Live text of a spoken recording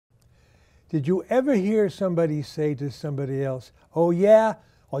Did you ever hear somebody say to somebody else, "Oh yeah,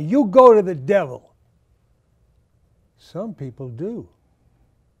 well you go to the devil"? Some people do.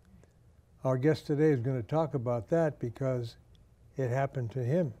 Our guest today is going to talk about that because it happened to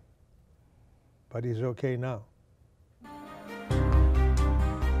him, but he's okay now.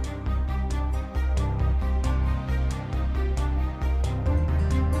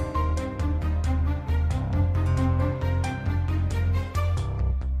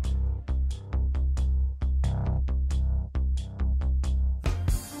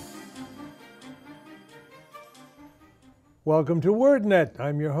 Welcome to Wordnet.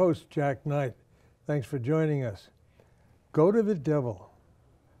 I'm your host, Jack Knight. Thanks for joining us. Go to the devil.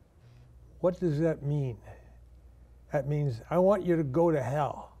 What does that mean? That means I want you to go to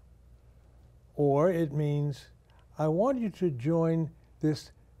hell. Or it means I want you to join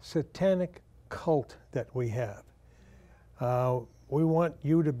this satanic cult that we have. We want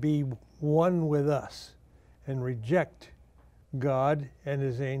you to be one with us and reject God and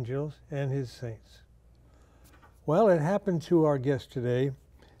his angels and his saints. Well, it happened to our guest today,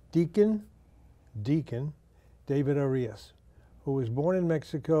 Deacon David Arias, who was born in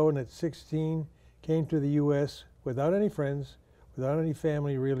Mexico and at 16 came to the U.S. without any friends, without any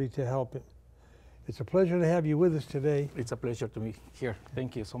family really to help him. It's a pleasure to have you with us today. It's a pleasure to be here.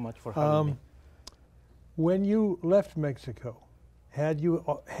 Thank you so much for having me. When you left Mexico, had you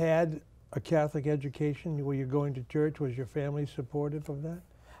had a Catholic education? Were you going to church? Was your family supportive of that?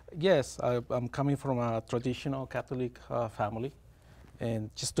 Yes, I'm coming from a traditional Catholic family. And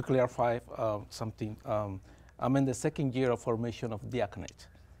just to clarify something, I'm in the second year of formation of diaconate.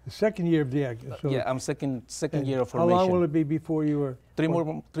 The second year of diaconate? So yeah, I'm second year of formation. How long will it be before you were?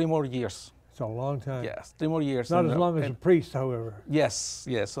 Three more years. It's a long time. Yes, 3 more years. Not as long as a priest, however. Yes,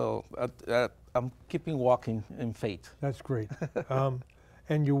 yes. So I'm keeping walking in faith. That's great.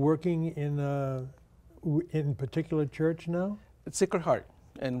 And you're working in particular church now? It's Sacred Heart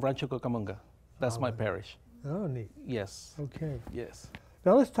in Rancho Cucamonga. That's my parish. Oh, neat. Yes. Okay. Yes.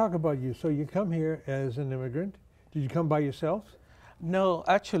 Now let's talk about you. So you come here as an immigrant. Did you come by yourself? No,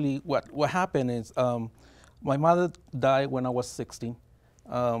 actually, what happened is my mother died when I was 16.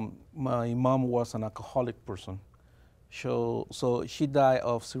 My mom was an alcoholic person. So she died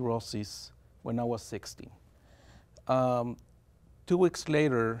of cirrhosis when I was 16. 2 weeks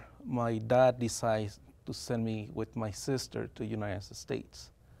later, my dad decided to send me with my sister to the United States.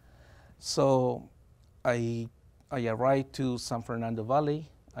 So I arrived to San Fernando Valley.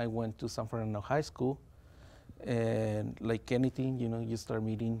 I went to San Fernando High School. And like anything, you know, you start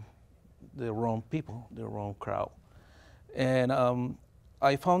meeting the wrong people, the wrong crowd. And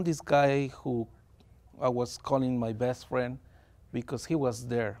I found this guy who I was calling my best friend because he was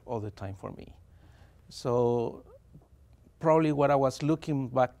there all the time for me. So probably what I was looking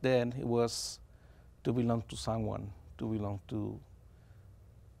back then, it was to belong to someone, to belong to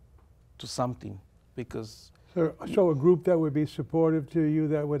something, because... So a group that would be supportive to you,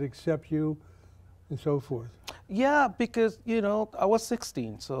 that would accept you, and so forth. Yeah, because, you know, I was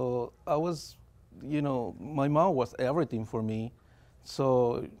 16, so I was, you know, my mom was everything for me.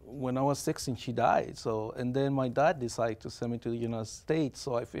 So when I was 16, she died. So, and then my dad decided to send me to the United States,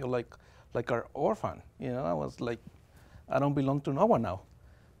 so I feel like an orphan. You know, I was like, I don't belong to no one now.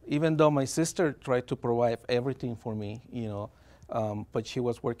 Even though my sister tried to provide everything for me, you know, but she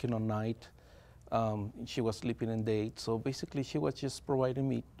was working on night. She was sleeping in day. So basically, she was just providing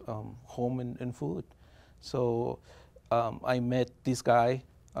me home and food. So I met this guy,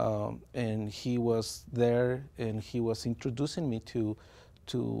 and he was there, and he was introducing me to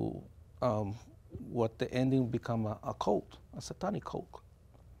what the ending become a cult, a satanic cult.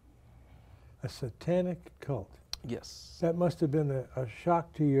 A satanic cult? Yes. That must have been a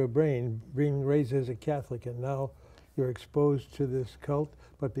shock to your brain, being raised as a Catholic, and now you're exposed to this cult,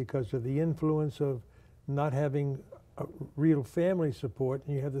 but because of the influence of not having a real family support,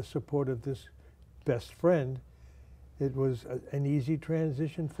 and you have the support of this best friend, it was an easy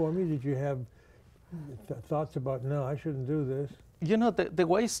transition for me. Did you have thoughts about, no, I shouldn't do this? You know, the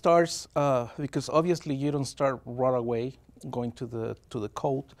way it starts, because obviously you don't start right away going to the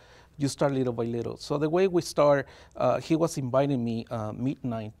cult. You start little by little. So the way we start, he was inviting me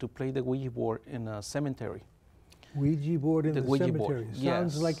midnight to play the Ouija board in a cemetery. Ouija board in the cemetery. Sounds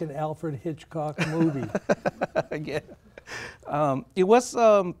yes. like an Alfred Hitchcock movie. Yeah. It was,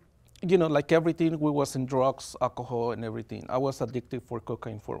 you know, like everything, we was in drugs, alcohol, and everything. I was addicted for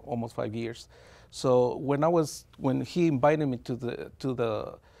cocaine for almost 5 years. So when he invited me to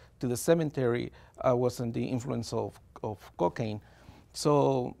the cemetery, I was in the influence of cocaine.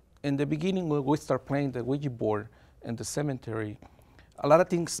 So in the beginning, when we start playing the Ouija board in the cemetery, a lot of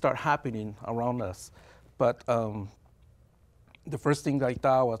things start happening around us. But the first thing I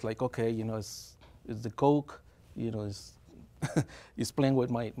thought was like, okay, it's the coke, it's it's playing with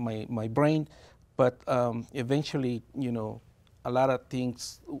my brain. But eventually, a lot of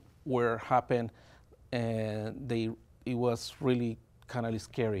things were happen, and it was really kind of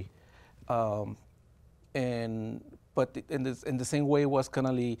scary. But in the same way, was kind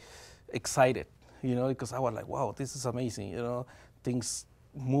of excited, because I was like, wow, this is amazing, things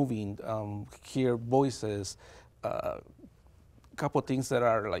moving, hear voices, couple things that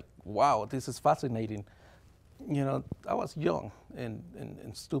are like, wow, this is fascinating. I was young and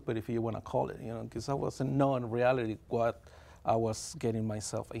stupid, if you want to call it, because I wasn't knowing reality what I was getting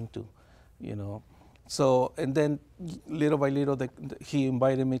myself into, So, and then little by little, he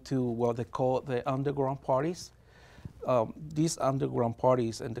invited me to what they call the underground parties. These underground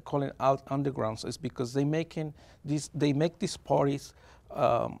parties, and they call it out undergrounds, is because they make these parties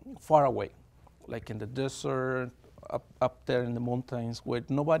far away, like in the desert, up there in the mountains, where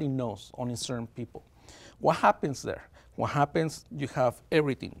nobody knows, only certain people. What happens there? What happens? You have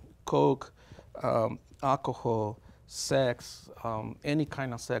everything: coke, alcohol, sex, any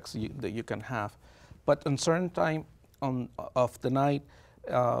kind of sex that you can have. But on certain time of the night,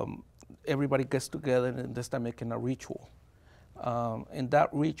 everybody gets together and they start making a ritual. And that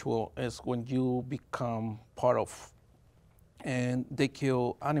ritual is when you become part of, and they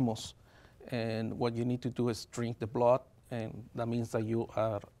kill animals. And what you need to do is drink the blood, and that means that you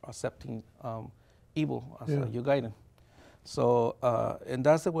are accepting evil as your guidance. So, and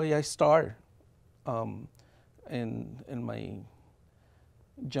that's the way I started in my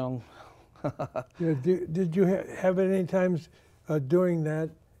young. Did you have any times during that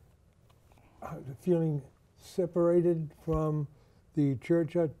feeling separated from the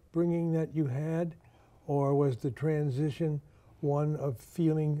church upbringing that you had, or was the transition one of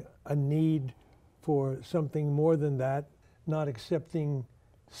feeling a need for something more than that, not accepting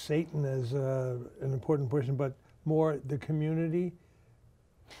Satan as an important person, but more the community?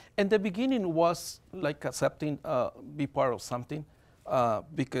 In the beginning was like accepting, be part of something,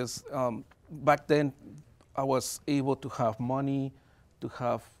 because back then I was able to have money, to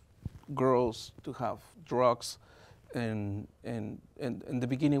have girls, to have drugs, and in the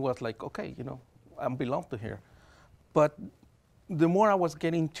beginning was like, okay, I belong to here. But the more I was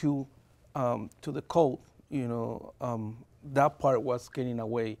getting to the cult, that part was getting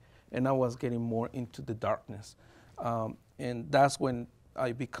away, and I was getting more into the darkness. And that's when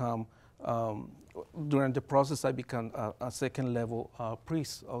I become, during the process, I become a second level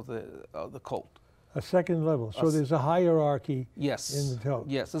priest of the cult. A second level. So there's a hierarchy. Yes. In the cult.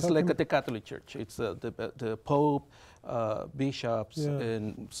 Yes, it's like at the Catholic Church. It's the Pope, bishops,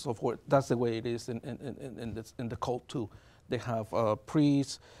 and so forth. That's the way it is in the cult too. They have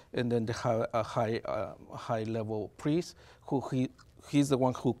priests, and then they have a high level priest who he's the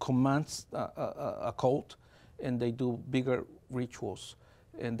one who commands a cult, and they do bigger rituals,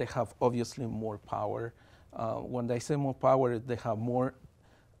 and they have obviously more power. When they say more power, they have more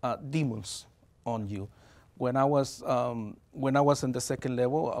demons on you. When I was in the second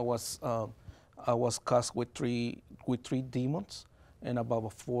level, I was cast with three demons and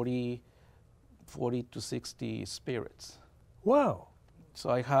about 40 to 60 spirits. Wow.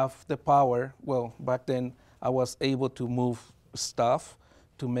 So I have the power. Well, back then I was able to move stuff,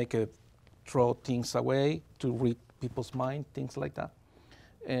 to make it throw things away, to read people's mind, things like that.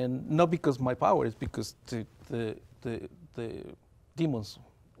 And not because my power, it's because the demons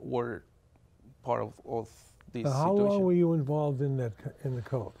were part of these situations. How long were you involved in the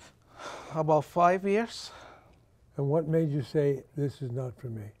cult? About 5 years. And what made you say, this is not for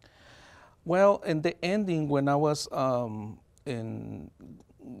me? Well, in the ending, when I was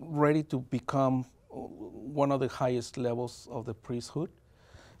ready to become one of the highest levels of the priesthood,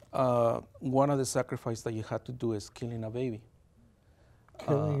 one of the sacrifices that you had to do is killing a baby.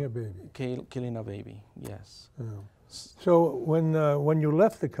 Killing a baby. Killing a baby, yes. Oh. So when you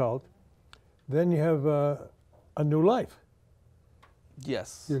left the cult, then you have a new life.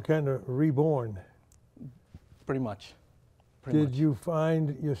 Yes. You're kind of reborn. Pretty much. Did you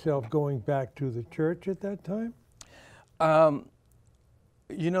find yourself going back to the church at that time?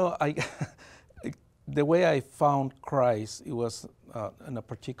 The way I found Christ, it was in a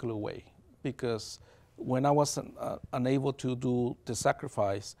particular way, because when I was unable to do the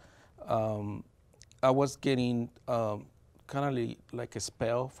sacrifice, I was getting kind of like a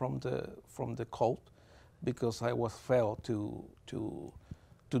spell from the cult, because I was failed to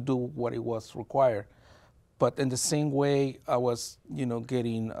do what it was required. But in the same way, I was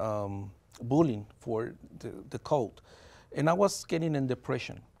getting bullying for the cult, and I was getting in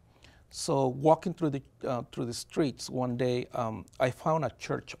depression. So walking through the streets one day, I found a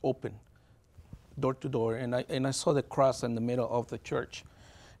church open, door to door, and I saw the cross in the middle of the church,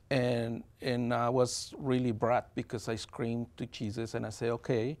 and I was really brat because I screamed to Jesus and I said,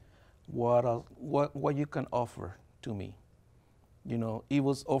 okay, what you can offer to me? You know, it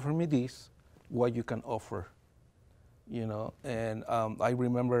was offer me this, what you can offer. You know, and I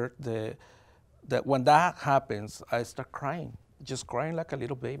remember that when that happens, I start crying, just crying like a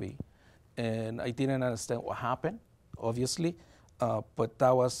little baby. And I didn't understand what happened, obviously, but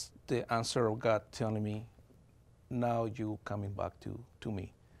that was the answer of God telling me, now you coming back to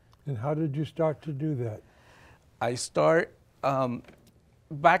me. And how did you start to do that? I start,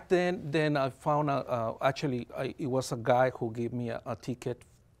 back then I found, it was a guy who gave me a ticket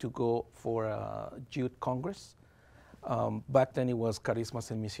to go for a youth congress. Back then it was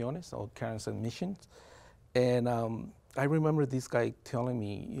Carismas en Misiones, or Carismas and Missions. And I remember this guy telling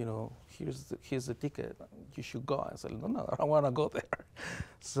me, you know, here's the ticket, you should go. I said, no, I don't want to go there.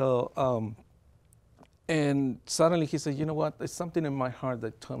 So, and suddenly he said, you know what, there's something in my heart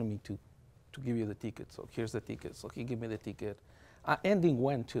that told me to give you the ticket. So here's the ticket. So he gave me the ticket. I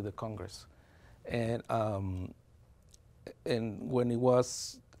went to the Congress. And when it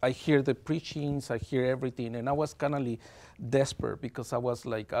was, I hear the preachings, I hear everything, and I was kind of desperate because I was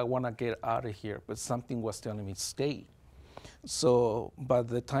like, I want to get out of here, but something was telling me, stay. So by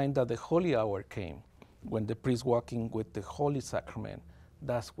the time that the Holy Hour came, when the priest walking with the Holy Sacrament,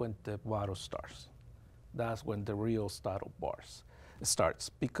 that's when the battle starts. That's when the real start of bars starts,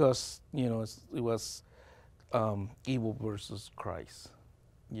 because, you know, it was evil versus Christ,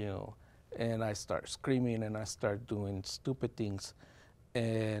 you know, and I start screaming and I start doing stupid things.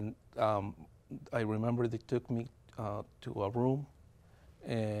 And I remember they took me to a room,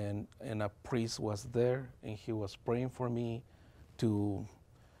 and a priest was there, and he was praying for me to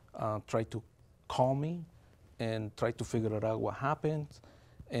try to calm me and try to figure out what happened.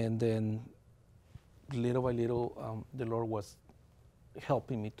 And then little by little, the Lord was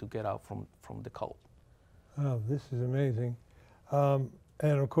helping me to get out from the cult. Oh, this is amazing. And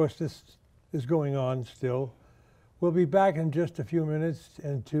of course, this is going on still. We'll be back in just a few minutes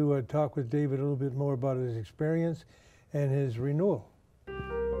and to talk with David a little bit more about his experience and his renewal.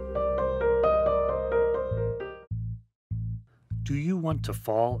 Do you want to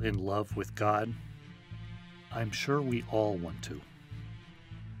fall in love with God? I'm sure we all want to.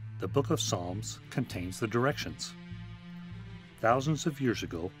 The book of Psalms contains the directions. Thousands of years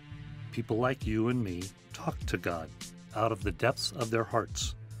ago, people like you and me talked to God out of the depths of their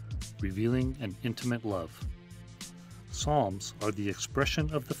hearts, revealing an intimate love. Psalms are the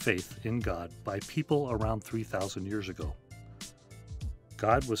expression of the faith in God by people around 3,000 years ago.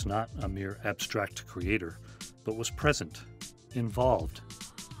 God was not a mere abstract creator, but was present, involved,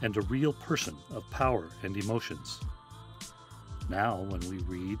 and a real person of power and emotions. Now, when we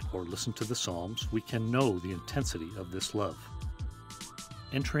read or listen to the Psalms, we can know the intensity of this love.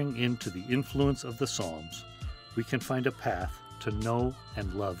 Entering into the influence of the Psalms, we can find a path to know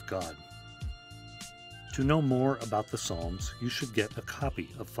and love God. To know more about the Psalms, you should get a copy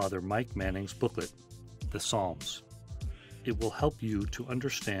of Father Mike Manning's booklet, The Psalms. It will help you to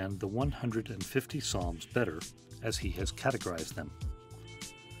understand the 150 Psalms better as he has categorized them.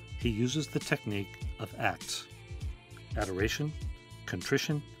 He uses the technique of acts: adoration,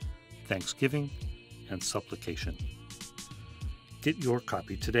 contrition, thanksgiving, and supplication. Get your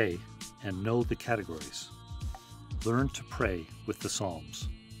copy today and know the categories. Learn to pray with the Psalms.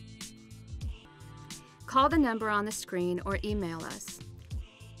 Call the number on the screen or email us.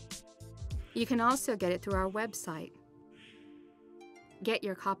 You can also get it through our website. Get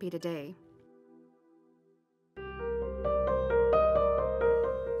your copy today.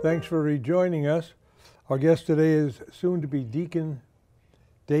 Thanks for rejoining us. Our guest today is soon-to-be Deacon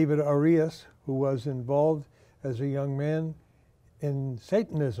David Arias, who was involved as a young man in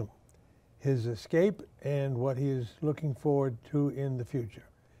Satanism, his escape, and what he is looking forward to in the future.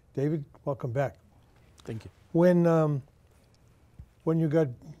 David, welcome back. Thank you. When you got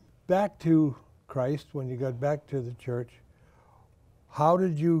back to Christ, when you got back to the church, how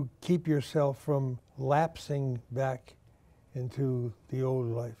did you keep yourself from lapsing back into the old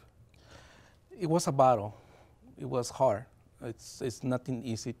life? It was a battle. It was hard. It's nothing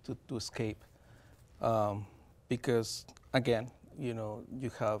easy to escape, because again, you know, you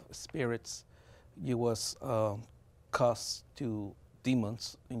have spirits. You was cursed to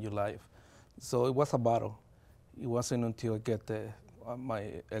demons in your life. So it was a battle. It wasn't until I get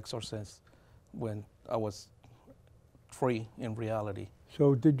my exorcism when I was free in reality.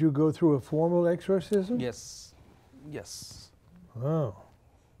 So did you go through a formal exorcism? Yes, Yes. Oh.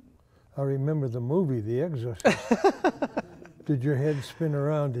 I remember the movie, The Exorcist. Did your head spin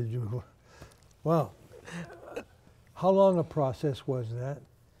around? Did you? Wow. How long a process was that?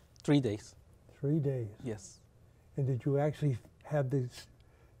 3 days. 3 days. Yes. And did you actually have the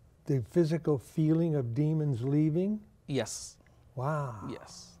physical feeling of demons leaving? Yes. Wow.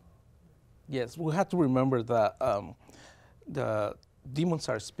 Yes. Yes. We have to remember that the demons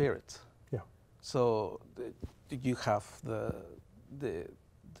are spirits. Yeah. So you have the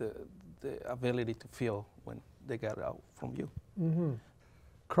ability to feel when they get out from you. Mm-hmm.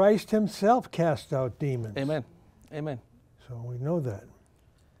 Christ himself cast out demons. Amen. Amen. So we know that.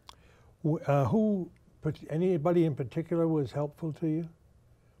 Anybody in particular was helpful to you?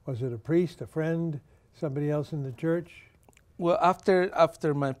 Was it a priest, a friend, somebody else in the church? Well,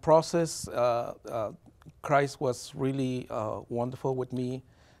 after my process, Christ was really wonderful with me,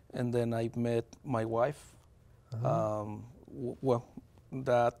 and then I met my wife. Well,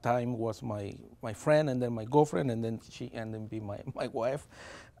 that time was my friend, and then my girlfriend, and then she ended up being my wife,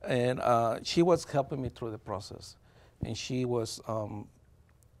 and she was helping me through the process, and she was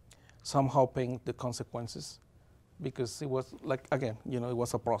somehow paying the consequences, because it was like, again, it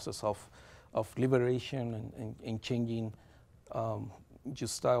was a process of liberation and changing your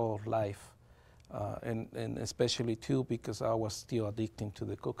style of life, and especially too because I was still addicted to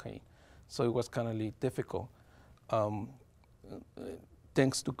the cocaine, so it was kind of difficult.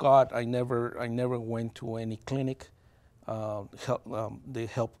 Thanks to God, I never went to any clinic. The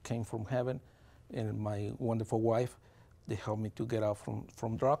help came from heaven, and my wonderful wife, they helped me to get out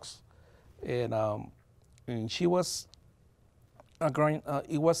from drugs, and she was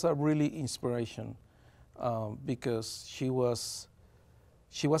it was a really inspiration, because she was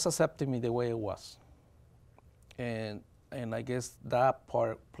accepting me the way I was, and I guess that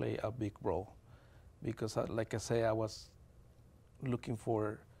part played a big role, because like I say, I was looking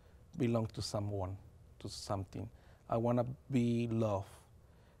for belong to someone, to something. I want to be loved,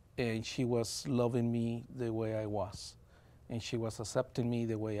 and she was loving me the way I was, and she was accepting me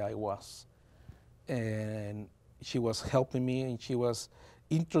the way I was, and she was helping me, and she was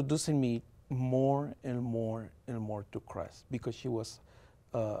introducing me more and more and more to Christ, because she was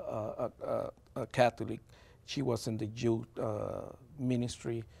a Catholic. She was in the Jew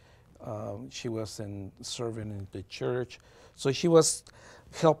ministry. She was serving in the church. So she was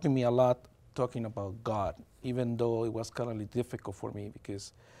helping me a lot, talking about God, even though it was kind of difficult for me,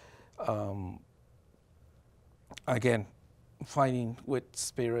 because, again, fighting with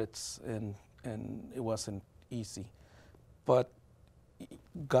spirits, and it wasn't easy. But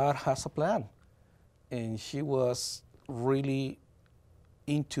God has a plan, and she was really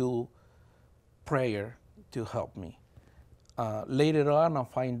into prayer to help me. Later on, I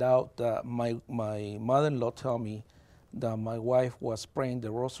find out that my mother-in-law told me that my wife was praying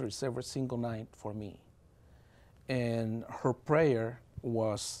the rosaries every single night for me. And her prayer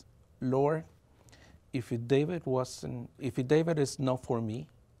was, Lord, if David is not for me,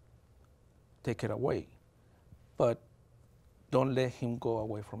 take it away. But don't let him go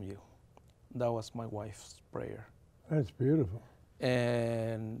away from you. That was my wife's prayer. That's beautiful.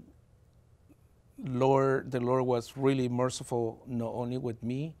 And the Lord was really merciful, not only with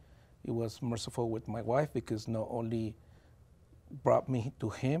me, He was merciful with my wife, because not only brought me to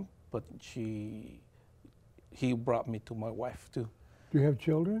him, but he brought me to my wife too. Do you have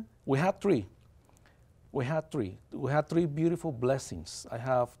children? We had three. We had three beautiful blessings. I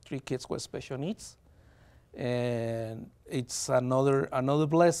have 3 kids with special needs, and it's another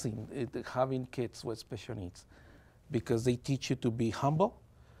blessing, having kids with special needs, because they teach you to be humble.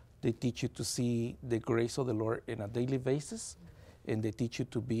 They teach you to see the grace of the Lord on a daily basis, and they teach you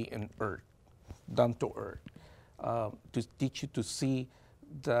to be down to earth, to teach you to see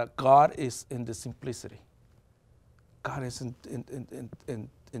that God is in the simplicity. God is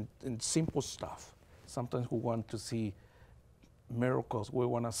in simple stuff. Sometimes we want to see miracles. We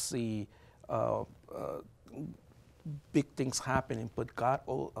want to see big things happening, but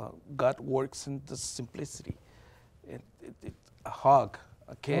God works in the simplicity. A hug,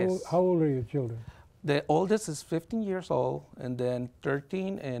 a kiss. How old are your children? The oldest is 15 years old, and then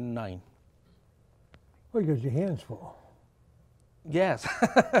 13 and 9. Well, you got your hands full. Yes,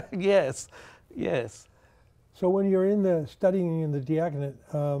 yes. So when you're studying in the diaconate,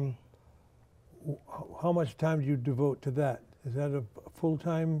 how much time do you devote to that? Is that a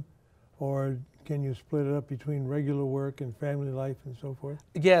full-time, or can you split it up between regular work and family life and so forth?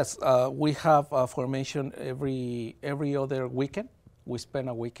 Yes, we have a formation every other weekend. We spend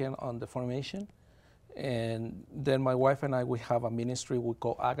a weekend on the formation. And then my wife and I, we have a ministry we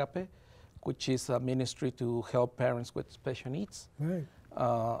call AGAPE, which is a ministry to help parents with special needs. Right.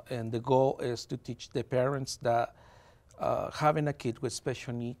 And the goal is to teach the parents that having a kid with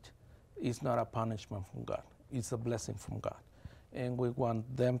special need is not a punishment from God. It's a blessing from God. And we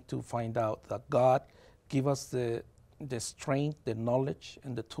want them to find out that God give us the strength, the knowledge,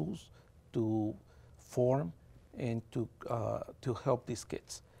 and the tools to form and to help these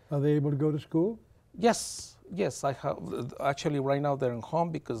kids. Are they able to go to school? Yes, I have. Actually, right now they're in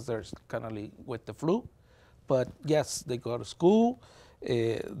home because they're kind of with the flu. But yes, they go to school.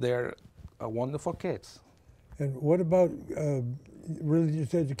 They're wonderful kids. And what about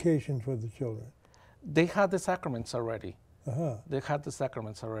religious education for the children? They had the sacraments already. Uh-huh. They had the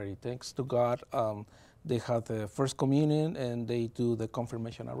sacraments already. Thanks to God, they have the first communion and they do the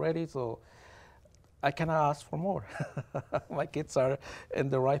confirmation already. So I cannot ask for more. My kids are in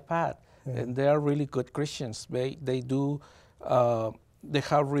the right path, and they are really good Christians. They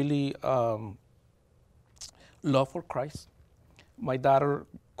have really love for Christ. My daughter,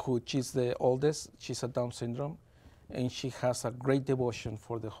 she's the oldest, she's a Down syndrome, and she has a great devotion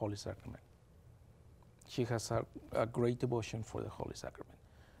for the Holy Sacrament. She has a great devotion for the Holy Sacrament.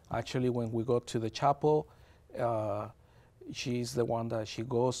 Actually, when we go to the chapel, she's the one that she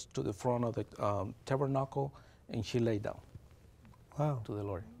goes to the front of the tabernacle and she lay down. Wow. To the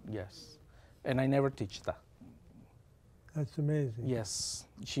Lord. Yes. And I never teach that. That's amazing. Yes.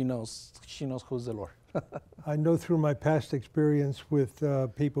 She knows who's the Lord. I know through my past experience with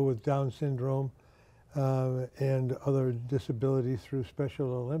people with Down syndrome and other disabilities through Special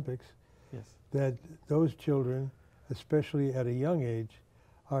Olympics, Yes. that those children, especially at a young age,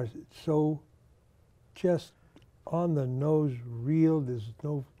 are so just on the nose, real. There's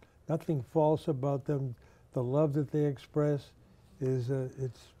nothing false about them. The love that they express is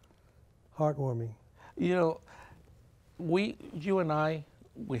it's heartwarming. You know, you and I,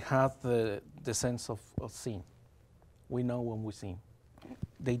 we have the sense of sin. We know when we sin.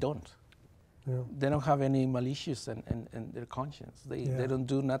 They don't. Yeah. They don't have any malicious in their conscience. They don't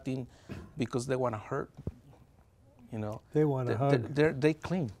do nothing because they want to hurt. You know. They want to hug. They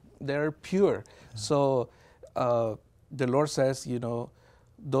clean. They're pure. Yeah. So the Lord says, you know,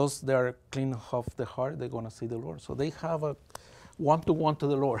 those that are clean of the heart, they're going to see the Lord. So they have a one-to-one to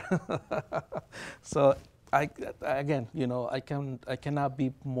the Lord. So again, you know, I cannot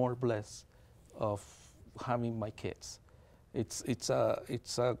be more blessed of having my kids. It's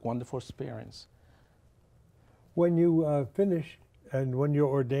a wonderful experience. When you finish and when you're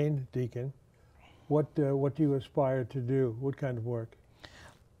ordained deacon, what do you aspire to do? What kind of work?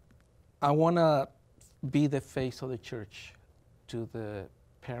 I want to be the face of the church to the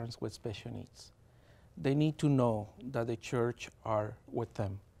parents with special needs. They need to know that the church are with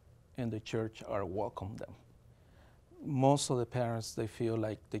them and the church are welcome them. Most of the parents, they feel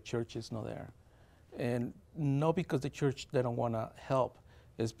like the church is not there. And not because the church, they don't want to help,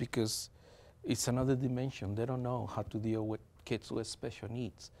 it's because it's another dimension. They don't know how to deal with kids with special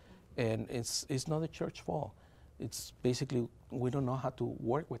needs. And it's not the church's fault. It's basically, we don't know how to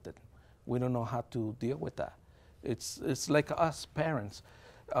work with it. We don't know how to deal with that. It's like us parents.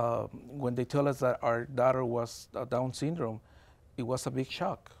 When they tell us that our daughter was Down syndrome, it was a big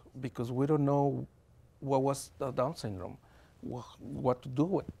shock because we don't know what was Down syndrome, what to do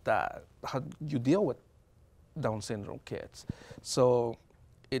with that, how you deal with Down syndrome kids. So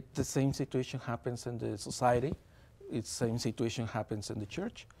the same situation happens in the society. The same situation happens in the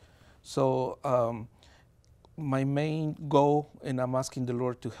church. So my main goal, and I'm asking the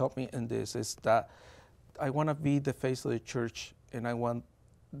Lord to help me in this, is that I want to be the face of the church, and I want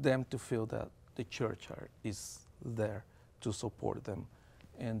them to feel that the church is there to support them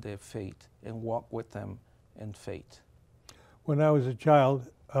in their faith and walk with them in faith. When I was a child,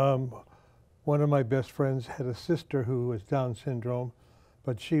 one of my best friends had a sister who was Down syndrome,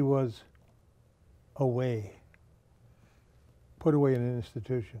 but she was put away in an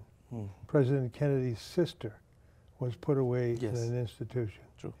institution. President Kennedy's sister was put away in an institution.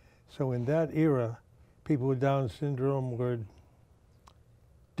 True. So in that era, people with Down syndrome were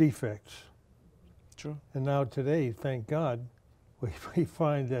defects. True. And now today, thank God, we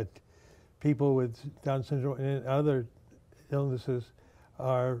find that people with Down syndrome and other illnesses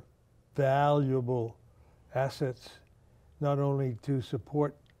are valuable assets, not only to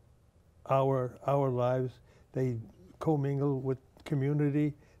support our lives, they commingle with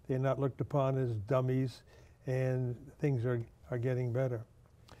community. They're not looked upon as dummies, and things are getting better.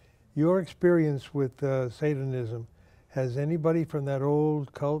 Your experience with Satanism, has anybody from that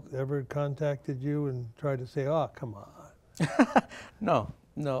old cult ever contacted you and tried to say, oh, come on?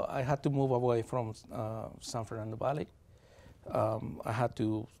 No, I had to move away from San Fernando Valley I had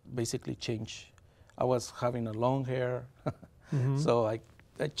to basically change. I was having a long hair, so I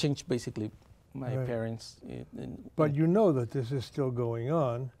changed basically my appearance. But you know that this is still going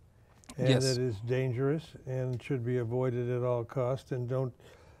on, and Yes. it is dangerous and should be avoided at all costs. And don't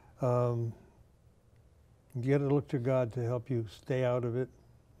you got to look to God to help you stay out of it,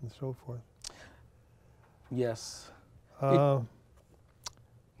 and so forth. Yes. Are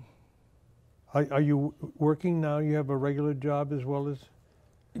you working now? You have a regular job as well as?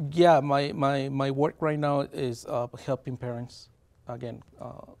 Yeah, my work right now is helping parents, again,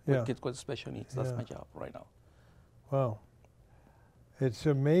 with kids with special needs. That's my job right now. Wow. It's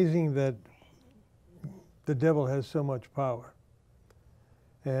amazing that the devil has so much power.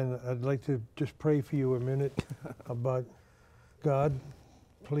 And I'd like to just pray for you a minute about God,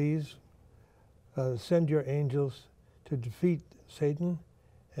 please send your angels to defeat Satan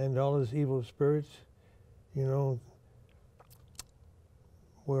and all his evil spirits. You know,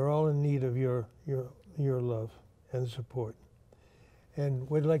 we're all in need of your love and support. And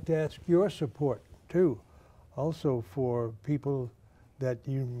we'd like to ask your support too, also for people that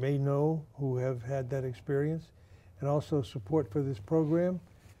you may know who have had that experience, and also support for this program,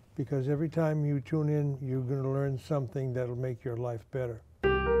 because every time you tune in, you're going to learn something that'll make your life better.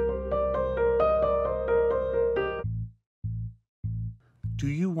 Do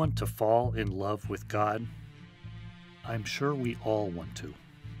you want to fall in love with God? I'm sure we all want to.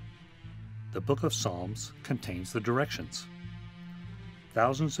 The Book of Psalms contains the directions.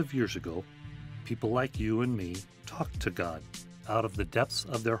 Thousands of years ago, people like you and me talked to God out of the depths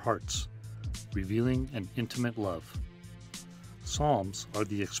of their hearts, revealing an intimate love. Psalms are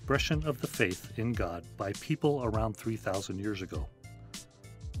the expression of the faith in God by people around 3,000 years ago.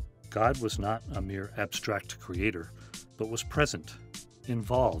 God was not a mere abstract creator, but was present,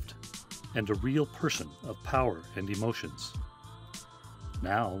 involved, and a real person of power and emotions.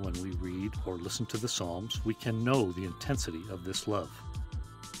 Now, when we read or listen to the Psalms, we can know the intensity of this love.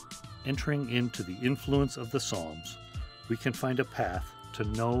 Entering into the influence of the Psalms, we can find a path to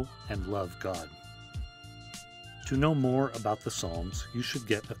know and love God. To know more about the Psalms, you should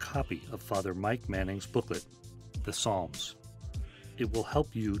get a copy of Father Mike Manning's booklet, The Psalms. It will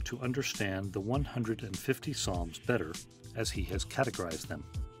help you to understand the 150 Psalms better as he has categorized them.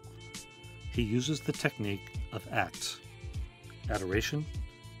 He uses the technique of acts: adoration,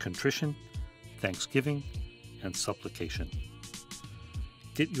 contrition, thanksgiving, and supplication.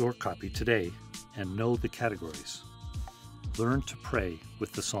 Get your copy today and know the categories. Learn to pray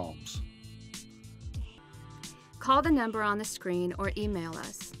with the Psalms. Call the number on the screen or email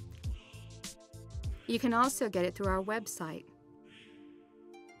us. You can also get it through our website.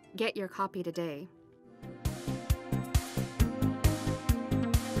 Get your copy today.